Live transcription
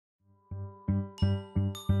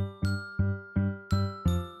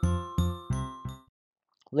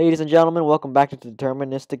Ladies and gentlemen, welcome back to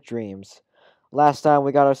Deterministic Dreams. Last time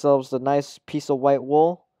we got ourselves a nice piece of white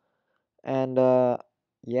wool, and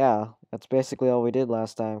yeah, that's basically all we did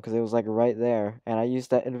last time because it was like right there, and I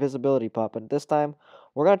used that invisibility pop. And this time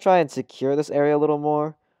we're gonna try and secure this area a little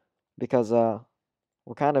more because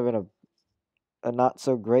we're kind of in a not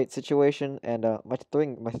so great situation, and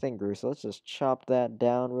my thing grew, so let's just chop that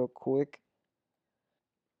down real quick.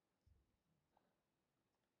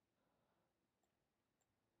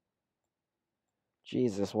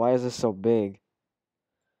 Jesus, why is this so big?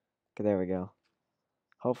 Okay, there we go.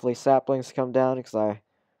 Hopefully saplings come down because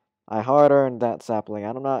I hard earned that sapling.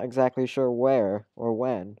 I'm not exactly sure where or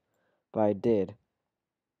when, but I did.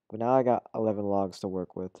 But now I got 11 logs to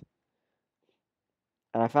work with.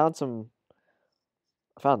 And I found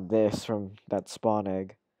this from that spawn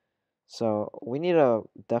egg. So we need to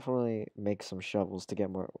definitely make some shovels to get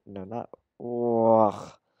more, no, not,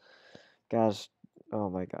 ugh, gosh, oh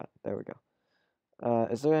my god, there we go.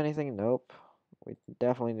 Is there anything? Nope. We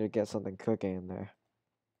definitely need to get something cooking in there.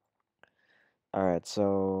 Alright,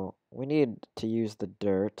 so we need to use the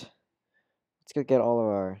dirt. Let's go get all of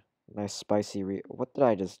our nice spicy what did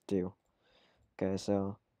I just do? Okay,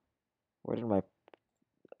 so where did my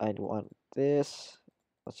I want this?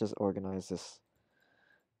 Let's just organize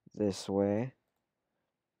this way.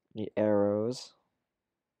 Need arrows.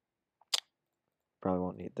 Probably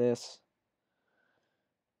won't need this.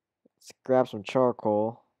 Let's grab some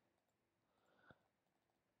charcoal.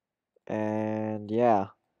 And yeah,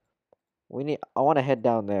 I want to head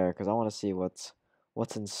down there because I want to see what's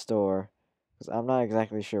in store. Because I'm not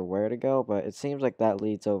exactly sure where to go, but it seems like that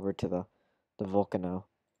leads over to the volcano.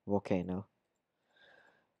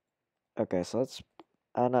 Okay, so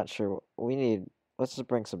I'm not sure. Let's just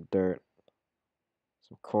bring some dirt.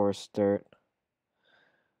 Some coarse dirt.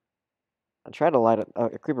 I tried to light it.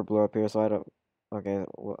 A creeper blew up here, so I don't. Okay,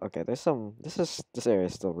 okay. There's some. This area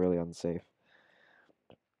is still really unsafe.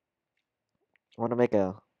 I want to make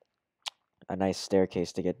a nice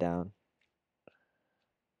staircase to get down.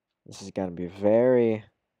 This is gonna be very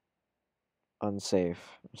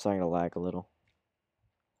unsafe. I'm starting to lag a little.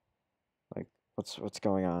 Like, what's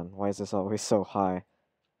going on? Why is this always so high?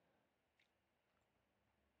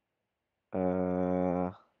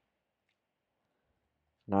 Uh,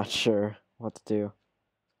 not sure what to do.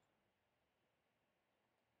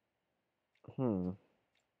 Hmm.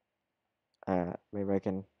 Maybe I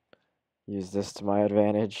can use this to my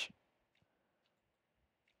advantage.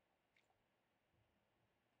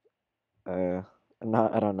 Uh,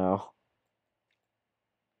 not. I don't know.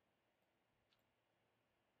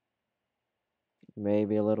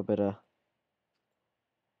 Maybe a little bit of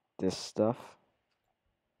this stuff.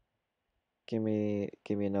 Give me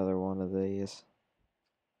another one of these.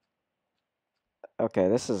 Okay,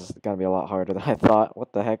 this is gonna be a lot harder than I thought.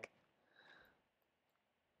 What the heck?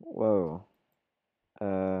 Whoa.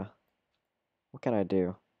 Uh, what can I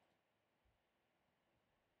do?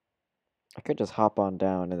 I could just hop on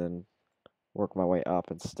down and then work my way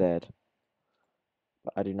up instead.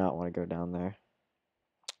 But I do not want to go down there.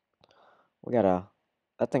 We gotta.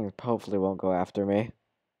 That thing hopefully won't go after me.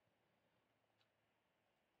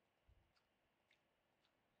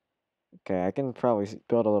 Okay, I can probably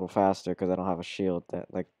build a little faster because I don't have a shield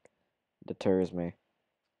that like deters me.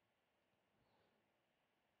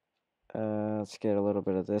 Let's get a little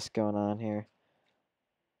bit of this going on here.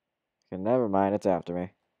 Okay, never mind. It's after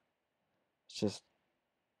me. It's just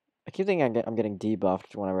I keep thinking I'm getting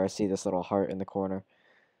debuffed whenever I see this little heart in the corner.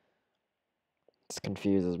 This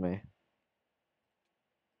confuses me.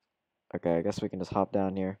 Okay, I guess we can just hop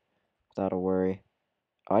down here without a worry.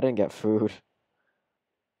 Oh, I didn't get food.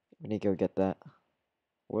 We need to go get that.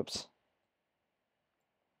 Whoops.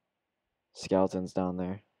 Skeleton's down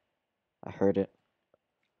there. I heard it.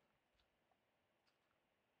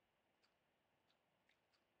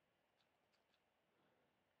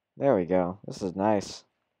 There we go. This is nice.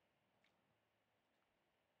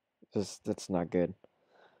 That's not good.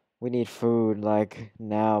 We need food, like,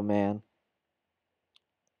 now, man.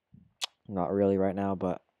 Not really right now,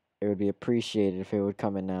 but it would be appreciated if it would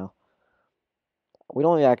come in now. We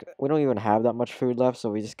don't even have that much food left,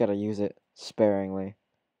 so we just gotta use it sparingly.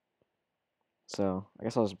 So, I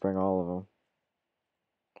guess I'll just bring all of them.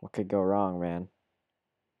 What could go wrong, man?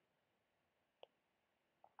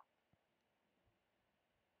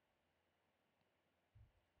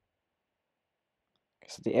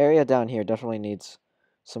 So the area down here definitely needs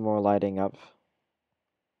some more lighting up.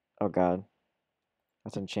 Oh god.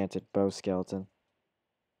 That's enchanted bow skeleton.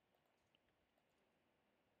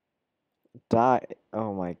 Die.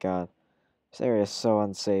 Oh my god. This area is so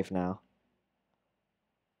unsafe now.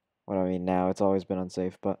 What I mean now, it's always been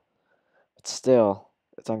unsafe, but still,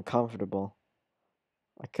 it's uncomfortable.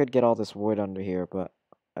 I could get all this wood under here, but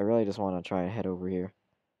I really just want to try and head over here.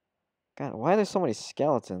 God, why are there so many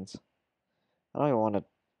skeletons? I don't even want to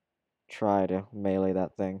try to melee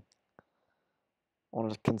that thing. I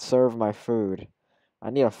want to conserve my food. I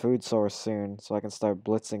need a food source soon so I can start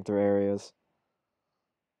blitzing through areas.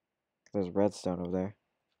 There's redstone over there.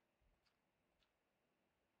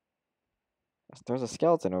 There's a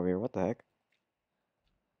skeleton over here. What the heck?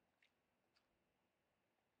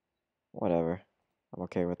 Whatever. I'm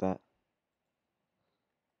okay with that.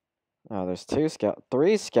 Oh, there's three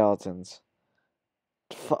skeletons.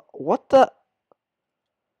 What the?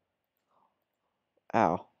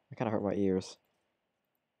 Ow. That kind of hurt my ears.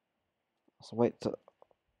 So wait,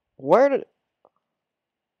 where did...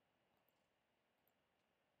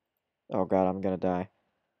 Oh god, I'm gonna die.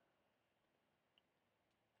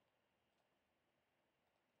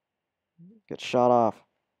 Get shot off.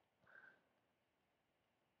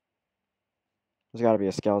 There's gotta be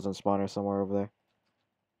a skeleton spawner somewhere over there.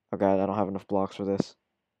 Oh god, I don't have enough blocks for this.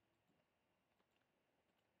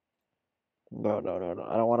 No, no, no, no.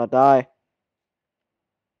 I don't want to die.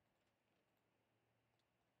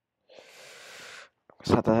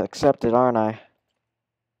 Just have to accept it, aren't I?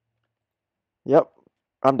 Yep.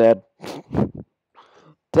 I'm dead.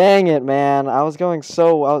 Dang it, man. I was going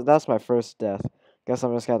so well. That's my first death. Guess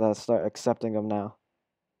I'm just gonna start accepting them now.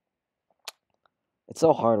 It's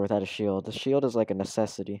so hard without a shield. The shield is like a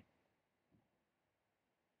necessity.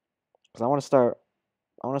 Cause I want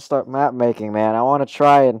to start map making, man. I want to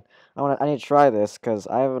try and I need to try this because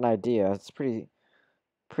I have an idea. It's pretty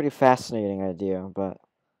fascinating idea, but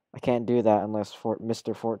I can't do that unless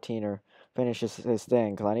Mr. 14er finishes his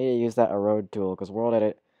thing. Cause I need to use that erode tool. Cause world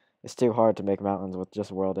edit is too hard to make mountains with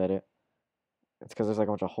just world edit. It's because there's like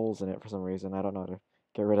a bunch of holes in it for some reason. I don't know how to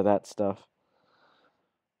get rid of that stuff.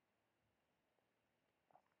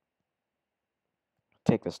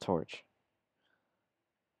 Take this torch.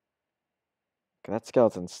 Okay, that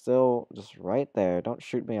skeleton's still just right there. Don't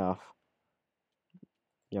shoot me off,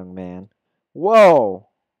 young man. Whoa!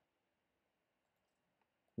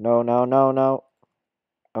 No, no, no, no.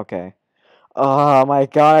 Okay. Oh my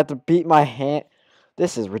god, I have to beat my hand.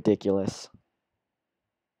 This is ridiculous.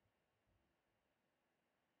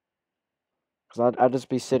 Because I'd just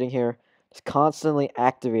be sitting here, just constantly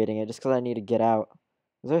activating it just because I need to get out.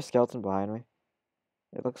 Is there a skeleton behind me?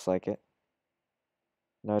 It looks like it.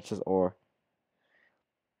 No, it's just ore.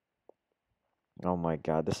 Oh my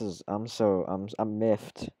god, this is... I'm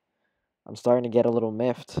miffed. I'm starting to get a little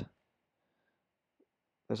miffed.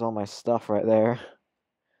 There's all my stuff right there.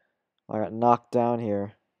 I got knocked down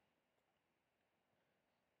here.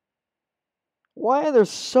 Why are there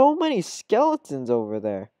so many skeletons over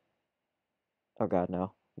there? Oh god,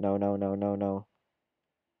 no. No, no, no, no, no.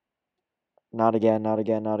 Not again, not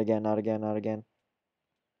again, not again, not again, not again.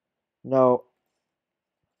 No.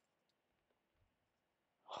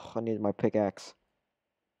 I need my pickaxe.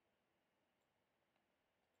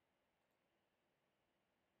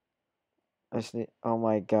 I just need... Oh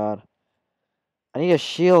my god. I need a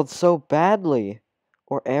shield so badly.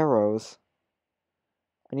 Or arrows.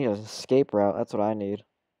 I need an escape route. That's what I need.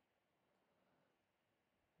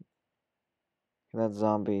 That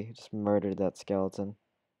zombie just murdered that skeleton.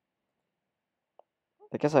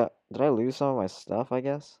 I guess did I lose some of my stuff, I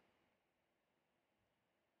guess?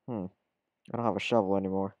 I don't have a shovel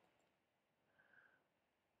anymore.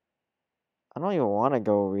 I don't even want to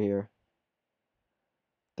go over here.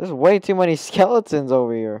 There's way too many skeletons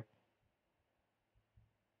over here.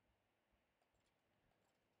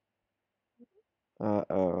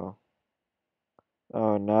 Uh-oh.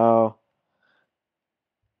 Oh no.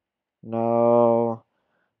 No.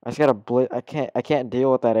 I just gotta I can't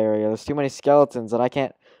deal with that area. There's too many skeletons and I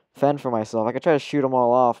can't fend for myself. I could try to shoot them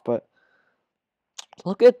all off, but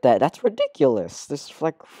look at that. That's ridiculous. There's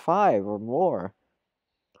like 5 or more.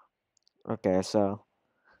 Okay, so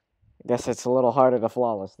I guess it's a little harder to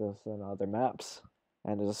flawless this than other maps.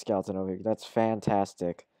 And there's a skeleton over here. That's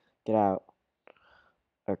fantastic. Get out.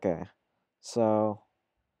 Okay. So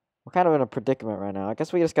we're kind of in a predicament right now. I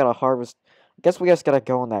guess we just gotta harvest. I guess we just gotta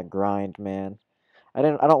go on that grind, man. I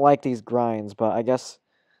don't like these grinds, but I guess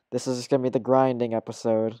this is just gonna be the grinding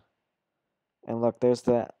episode. And look, there's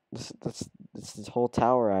this whole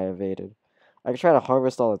tower I evaded. I could try to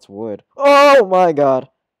harvest all its wood. Oh my god!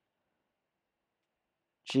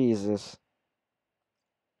 Jesus.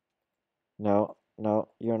 No, no,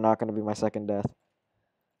 you're not gonna be my second death.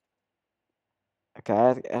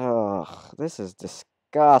 Okay, ugh, this is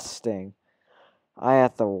disgusting. I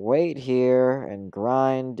have to wait here and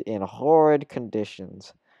grind in horrid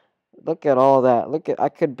conditions. Look at all that. Look at, I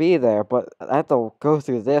could be there, but I have to go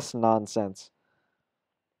through this nonsense.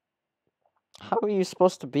 How are you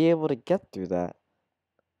supposed to be able to get through that?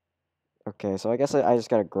 Okay, so I guess I just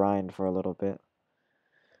gotta grind for a little bit.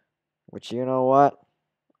 Which, you know what?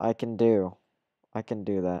 I can do. I can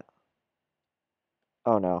do that.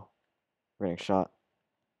 Oh no. We're getting shot.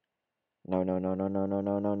 No, no, no, no, no, no,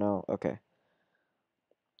 no, no, no. Okay.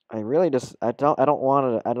 I really just, I don't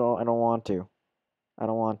want to, I don't want to. I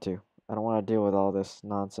don't want to. I don't want to deal with all this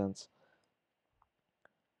nonsense.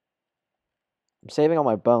 I'm saving all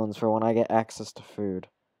my bones for when I get access to food.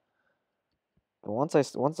 But once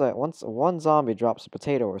one zombie drops a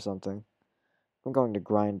potato or something, I'm going to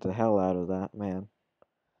grind the hell out of that, man.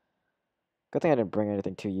 Good thing I didn't bring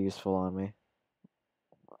anything too useful on me.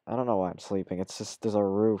 I don't know why I'm sleeping. It's just, there's a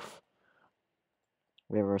roof.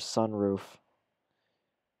 We have our sunroof.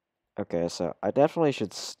 Okay, so I definitely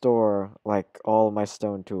should store, like, all my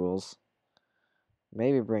stone tools.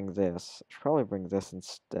 Maybe bring this. I should probably bring this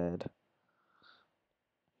instead.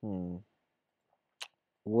 Wood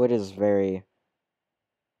is very...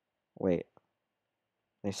 Wait.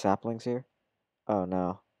 Any saplings here? Oh,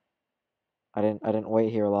 no. I didn't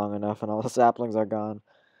wait here long enough and all the saplings are gone.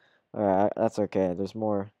 Alright, that's okay. There's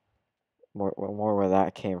more where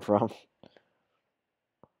that came from.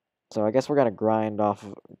 So I guess we're gonna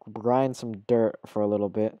grind some dirt for a little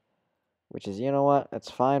bit. Which is, you know what? It's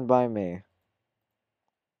fine by me.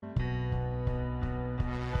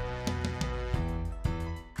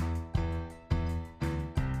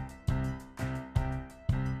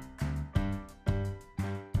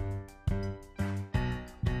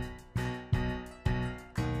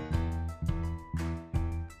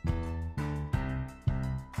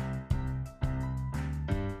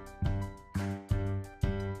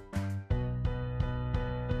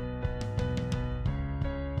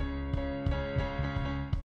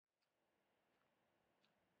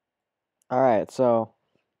 Alright, so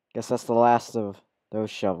guess that's the last of those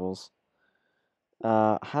shovels.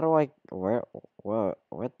 How do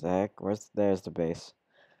what the heck? There's the base.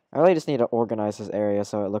 I really just need to organize this area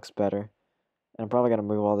so it looks better. And I'm probably gonna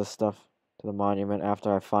move all this stuff to the monument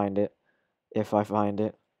after I find it. If I find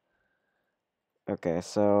it. Okay,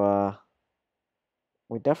 so,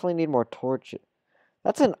 we definitely need more torches.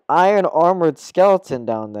 That's an iron armored skeleton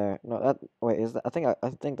down there. No, wait, is that, I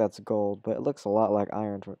think that's gold, but it looks a lot like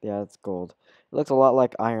iron from, yeah, it's gold. It looks a lot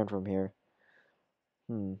like iron from here.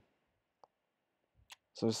 So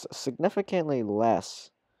it's significantly less,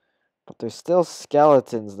 but there's still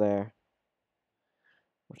skeletons there.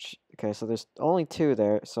 Okay, so there's only 2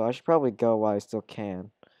 there, so I should probably go while I still can.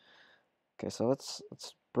 Okay, so let's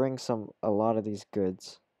bring a lot of these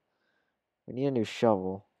goods. We need a new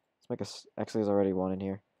shovel. Actually, there's already one in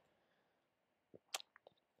here.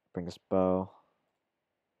 Bring this bow.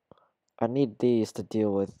 I need these to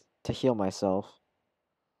heal myself.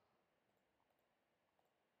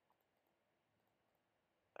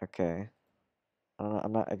 Okay. I don't know,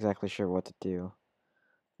 I'm not exactly sure what to do.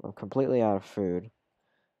 I'm completely out of food.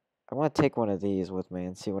 I want to take one of these with me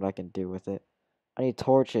and see what I can do with it. I need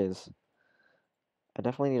torches. I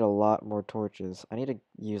definitely need a lot more torches. I need to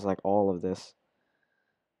use like all of this.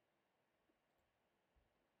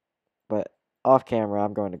 But off camera,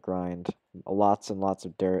 I'm going to grind lots and lots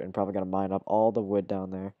of dirt and probably going to mine up all the wood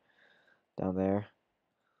down there. Down there.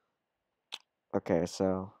 Okay,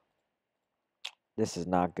 so this is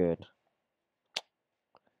not good.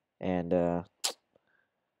 And,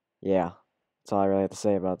 yeah. That's all I really have to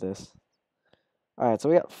say about this. Alright, so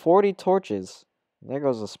we got 40 torches. There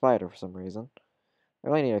goes the spider for some reason. I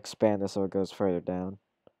really need to expand this so it goes further down.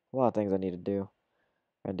 A lot of things I need to do.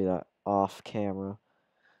 I'm gonna do that off camera.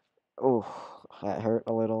 Oh, that hurt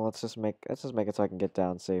a little. Let's just make it so I can get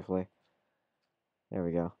down safely. There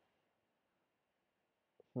we go.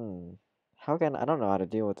 I don't know how to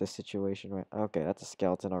deal with this situation right. Okay, that's a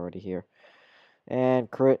skeleton already here. And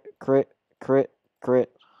crit, crit, crit,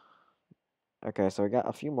 crit. Okay, so we got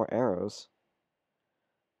a few more arrows.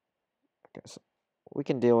 Okay, so we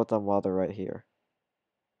can deal with them while they're right here.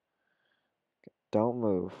 Okay, don't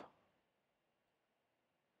move.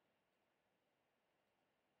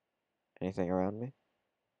 Anything around me?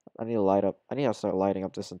 I need to start lighting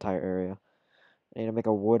up this entire area. I need to make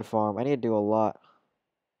a wood farm. I need to do a lot.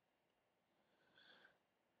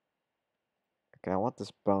 Okay, I want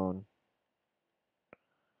this bone.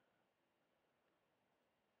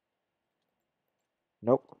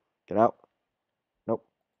 Nope. Get out. Nope.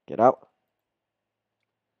 Get out.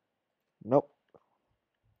 Nope.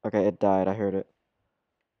 Okay, it died. I heard it.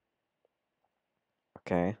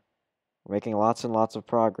 Okay. We're making lots and lots of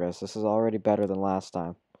progress. This is already better than last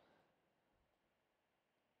time.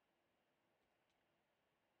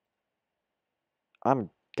 I'm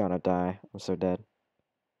gonna die. I'm so dead.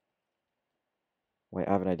 Wait,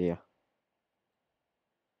 I have an idea.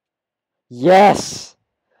 Yes!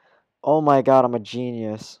 Oh my god, I'm a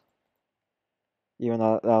genius. Even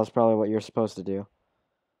though that was probably what you're supposed to do.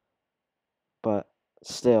 But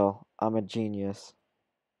still, I'm a genius.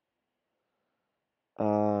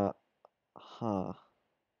 Huh.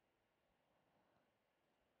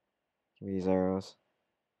 Give me these arrows.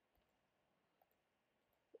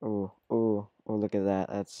 Ooh, ooh, ooh, look at that.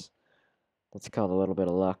 That's called a little bit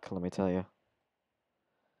of luck, let me tell you.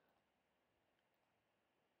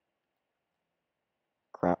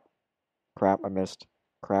 Crap. Crap, I missed.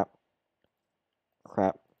 Crap.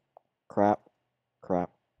 Crap. Crap.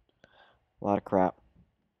 Crap. A lot of crap.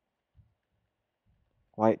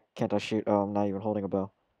 Why can't I shoot? Oh, I'm not even holding a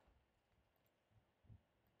bow.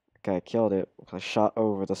 Okay, I killed it. I shot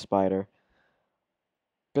over the spider.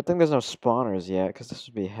 Good thing there's no spawners yet, because this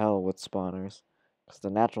would be hell with spawners. Because the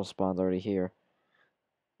natural spawn's already here.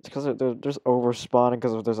 It's because there's over spawning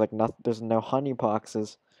because there's like there's no honey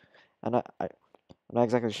boxes, and I'm not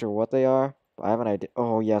exactly sure what they are. But I have an idea.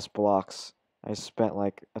 Oh yes, blocks. I spent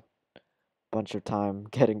like a bunch of time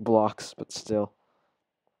getting blocks, but still,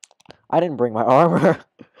 I didn't bring my armor.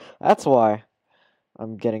 That's why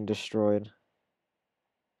I'm getting destroyed.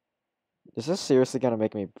 Is this seriously gonna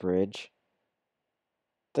make me bridge?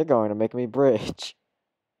 They're going to make me bridge.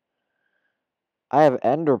 I have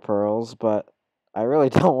ender pearls, but I really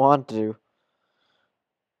don't want to.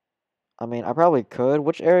 I mean, I probably could.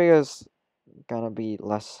 Which area is gonna be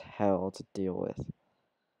less hell to deal with?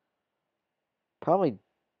 Probably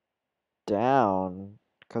down,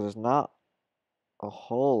 because there's not a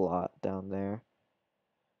whole lot down there.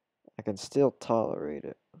 I can still tolerate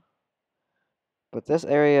it. But this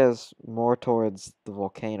area is more towards the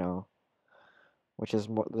volcano, which is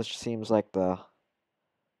more, this seems like the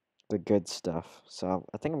good stuff. So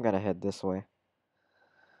I think I'm gonna head this way.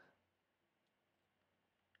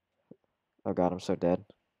 Oh god, I'm so dead.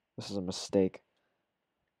 This is a mistake.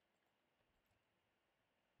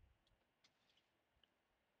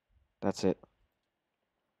 That's it.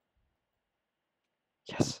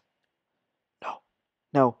 Yes. No.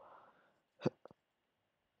 No.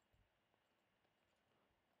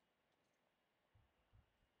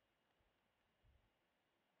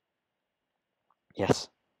 Yes.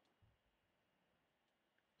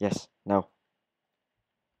 Yes. No.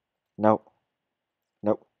 No.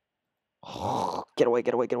 Nope. Get away,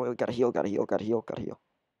 get away, get away. We gotta heal, gotta heal, gotta heal, gotta heal.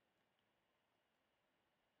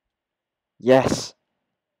 Yes.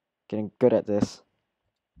 Getting good at this.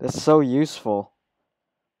 That's so useful.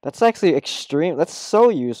 That's actually extreme. That's so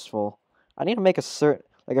useful. I need to make a certain...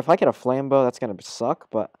 Like, if I get a flame bow, that's gonna suck,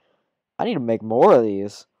 but I need to make more of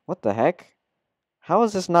these. What the heck? How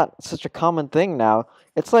is this not such a common thing now?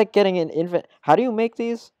 It's like getting an infant... How do you make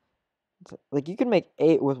these? Like, you can make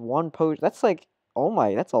 8 with 1 potion. That's like... Oh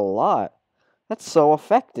my, that's a lot. That's so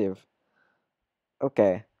effective.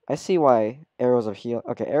 Okay, I see why arrows of heal...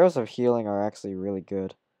 Okay, arrows of healing are actually really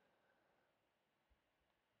good.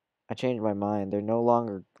 I changed my mind. They're no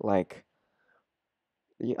longer, like...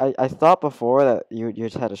 I thought before that you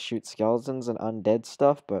just had to shoot skeletons and undead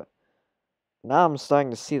stuff, but now I'm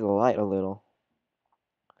starting to see the light a little.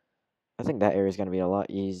 I think that area is going to be a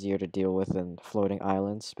lot easier to deal with than floating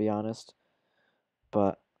islands, to be honest.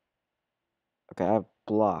 But, okay, I have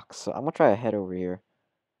blocks, so I'm going to try to head over here.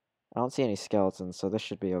 I don't see any skeletons, so this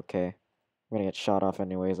should be okay. I'm going to get shot off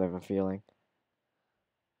anyways, I have a feeling.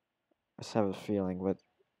 I just have a feeling, but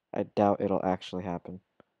I doubt it'll actually happen.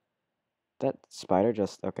 That spider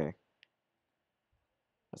just... Okay.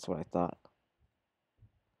 That's what I thought.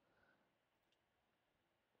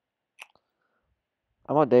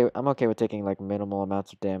 I'm okay with taking like minimal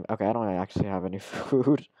amounts of damage. Okay, I don't actually have any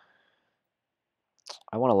food.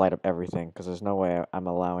 I want to light up everything because there's no way I'm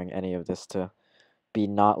allowing any of this to be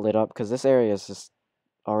not lit up because this area is just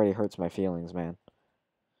already hurts my feelings, man.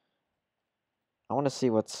 I want to see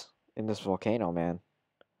what's in this volcano, man.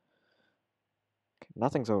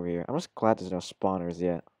 Nothing's over here. I'm just glad there's no spawners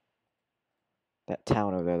yet. That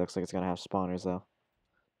town over there looks like it's gonna have spawners though.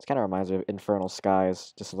 This kind of reminds me of Infernal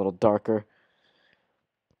Skies, just a little darker.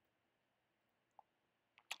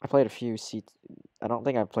 I played a few I don't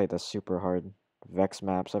think I played the super hard Vex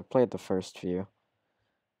maps. I've played the first few.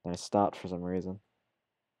 And I stopped for some reason.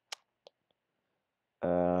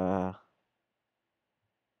 That's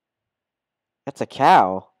a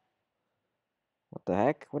cow. What the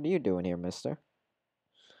heck? What are you doing here, mister?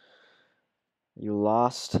 You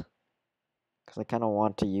lost? Because I kind of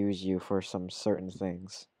want to use you for some certain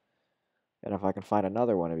things. And if I can find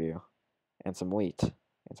another one of you, and some wheat,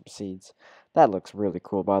 and some seeds. That looks really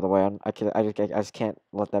cool, by the way. I just can't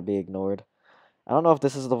let that be ignored. I don't know if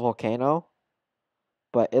this is the volcano,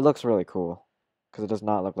 but it looks really cool. Because it does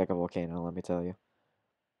not look like a volcano, let me tell you.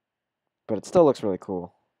 But it still looks really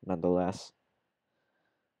cool, nonetheless.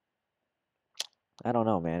 I don't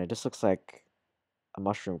know, man. It just looks like a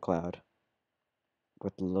mushroom cloud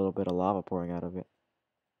with a little bit of lava pouring out of it.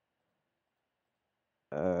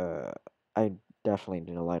 I definitely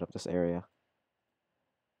need to light up this area.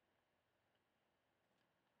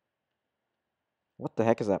 What the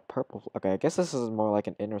heck is that purple? Okay, I guess this is more like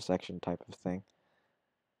an intersection type of thing.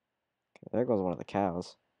 Okay, there goes one of the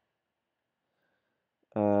cows.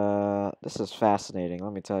 This is fascinating,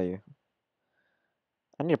 let me tell you.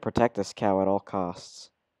 I need to protect this cow at all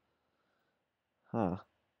costs. Huh.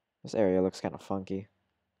 This area looks kind of funky.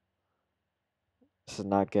 This is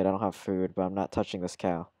not good. I don't have food, but I'm not touching this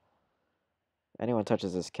cow. Anyone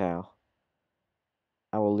touches this cow,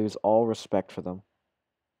 I will lose all respect for them.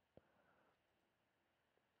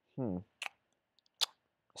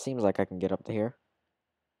 Seems like I can get up to here.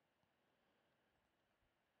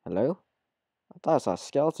 Hello? I thought I saw a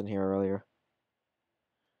skeleton here earlier.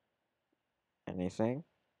 Anything?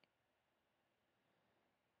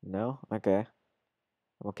 No? Okay.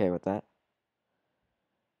 I'm okay with that.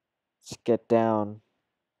 Let's get down.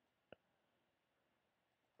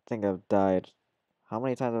 I think I've died. How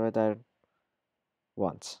many times have I died?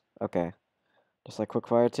 Once. Okay. Just like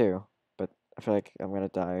Quickfire 2. But I feel like I'm gonna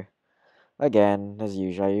die again, as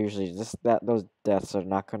usual. Those deaths are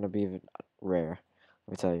not gonna be rare.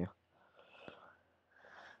 Let me tell you.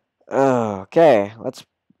 Okay, let's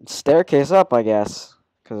staircase up, I guess.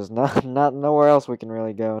 Because there's not nowhere else we can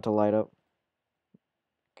really go to light up.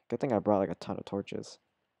 Good thing I brought like a ton of torches.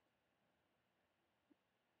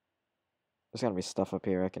 There's gonna be stuff up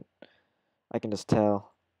here. I can just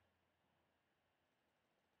tell.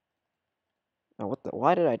 Oh,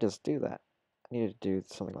 why did I just do that? I needed to do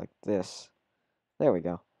something like this. There we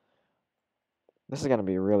go. This is gonna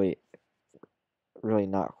be really, really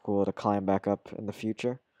not cool to climb back up in the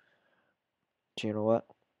future. But you know what?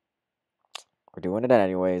 We're doing it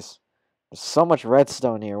anyways. There's so much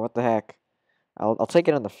redstone here. What the heck? I'll take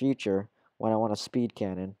it in the future when I want a speed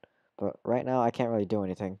cannon. But right now I can't really do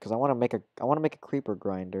anything because I want to make a creeper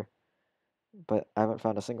grinder. But I haven't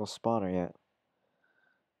found a single spawner yet.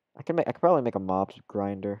 I could probably make a mob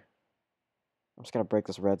grinder. I'm just gonna break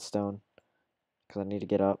this redstone because I need to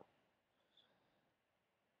get up.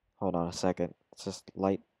 Hold on a second. Let's just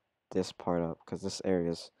light this part up because this area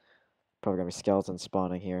is probably gonna be skeletons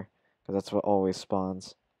spawning here because that's what always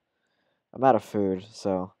spawns. I'm out of food,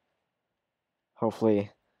 so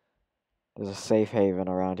hopefully there's a safe haven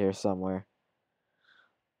around here somewhere.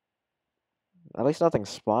 At least nothing's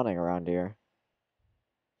spawning around here.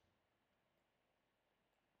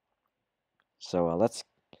 So let's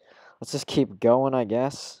just keep going, I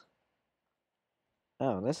guess.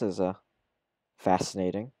 Oh, this is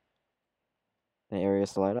fascinating. The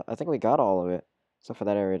areas to light up. I think we got all of it, except for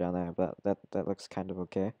that area down there. But that looks kind of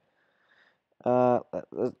okay.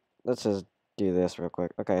 Let's just do this real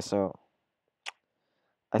quick. Okay, so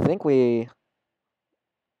I think we.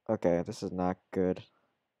 Okay, this is not good.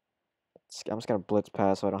 I'm just gonna blitz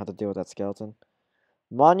past so I don't have to deal with that skeleton.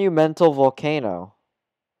 Monumental volcano.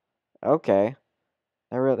 Okay,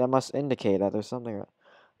 that must indicate that there's something.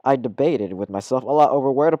 I debated with myself a lot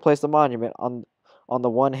over where to place the monument. On the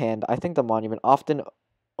one hand, I think the monument often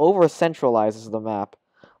over-centralizes the map,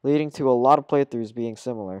 leading to a lot of playthroughs being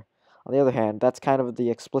similar. On the other hand, that's kind of the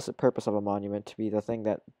explicit purpose of a monument, to be the thing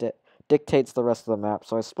that dictates the rest of the map,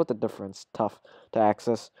 so I split the difference. Tough to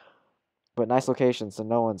access, but nice location, so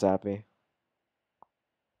no one's happy.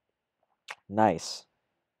 Nice.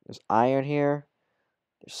 There's iron here.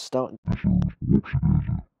 There's stone.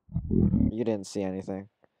 You didn't see anything.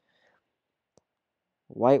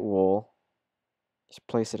 White wool. Just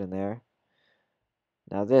place it in there.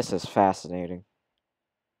 Now this is fascinating.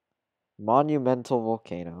 Monumental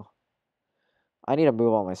volcano. I need to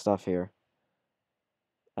move all my stuff here.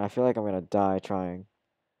 And I feel like I'm gonna die trying.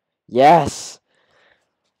 Yes!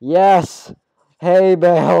 Yes! Hey,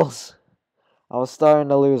 Bales! I was starting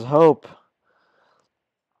to lose hope.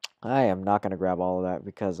 I am not gonna grab all of that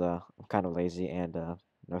because I'm kind of lazy and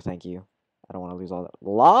no thank you. I don't want to lose all that.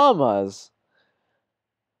 Llamas!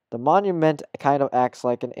 The monument kind of acts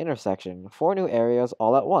like an intersection. 4 new areas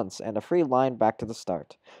all at once, and a free line back to the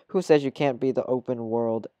start. Who says you can't be the open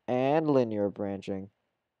world and linear branching?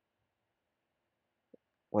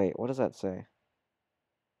 Wait, what does that say?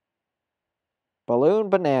 Balloon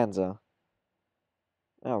Bonanza.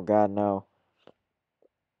 Oh god, no.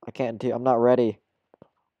 I can't do. I'm not ready.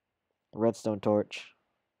 Redstone torch.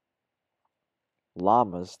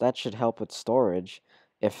 Llamas. That should help with storage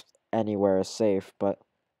if anywhere is safe, but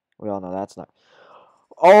we all know that's not.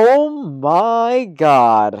 Oh my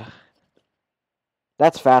god.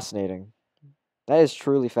 That's fascinating. That is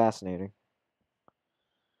truly fascinating.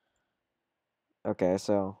 Okay,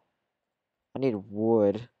 so I need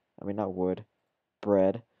wood. I mean, not wood.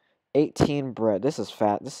 Bread. 18 bread. This is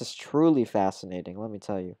fat. This is truly fascinating, let me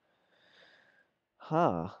tell you.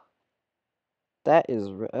 Huh. That is.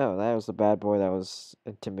 Oh, that was the bad boy that was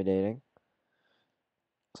intimidating.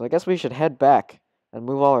 So I guess we should head back and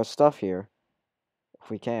move all our stuff here if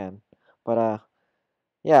we can. But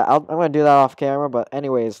yeah, I'm gonna do that off camera. But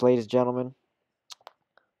anyways, ladies and gentlemen,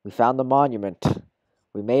 we found the monument.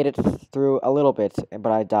 We made it through a little bit,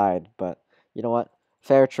 but I died. But you know what?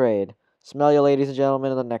 Fair trade. Smell you, ladies and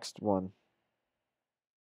gentlemen, in the next one.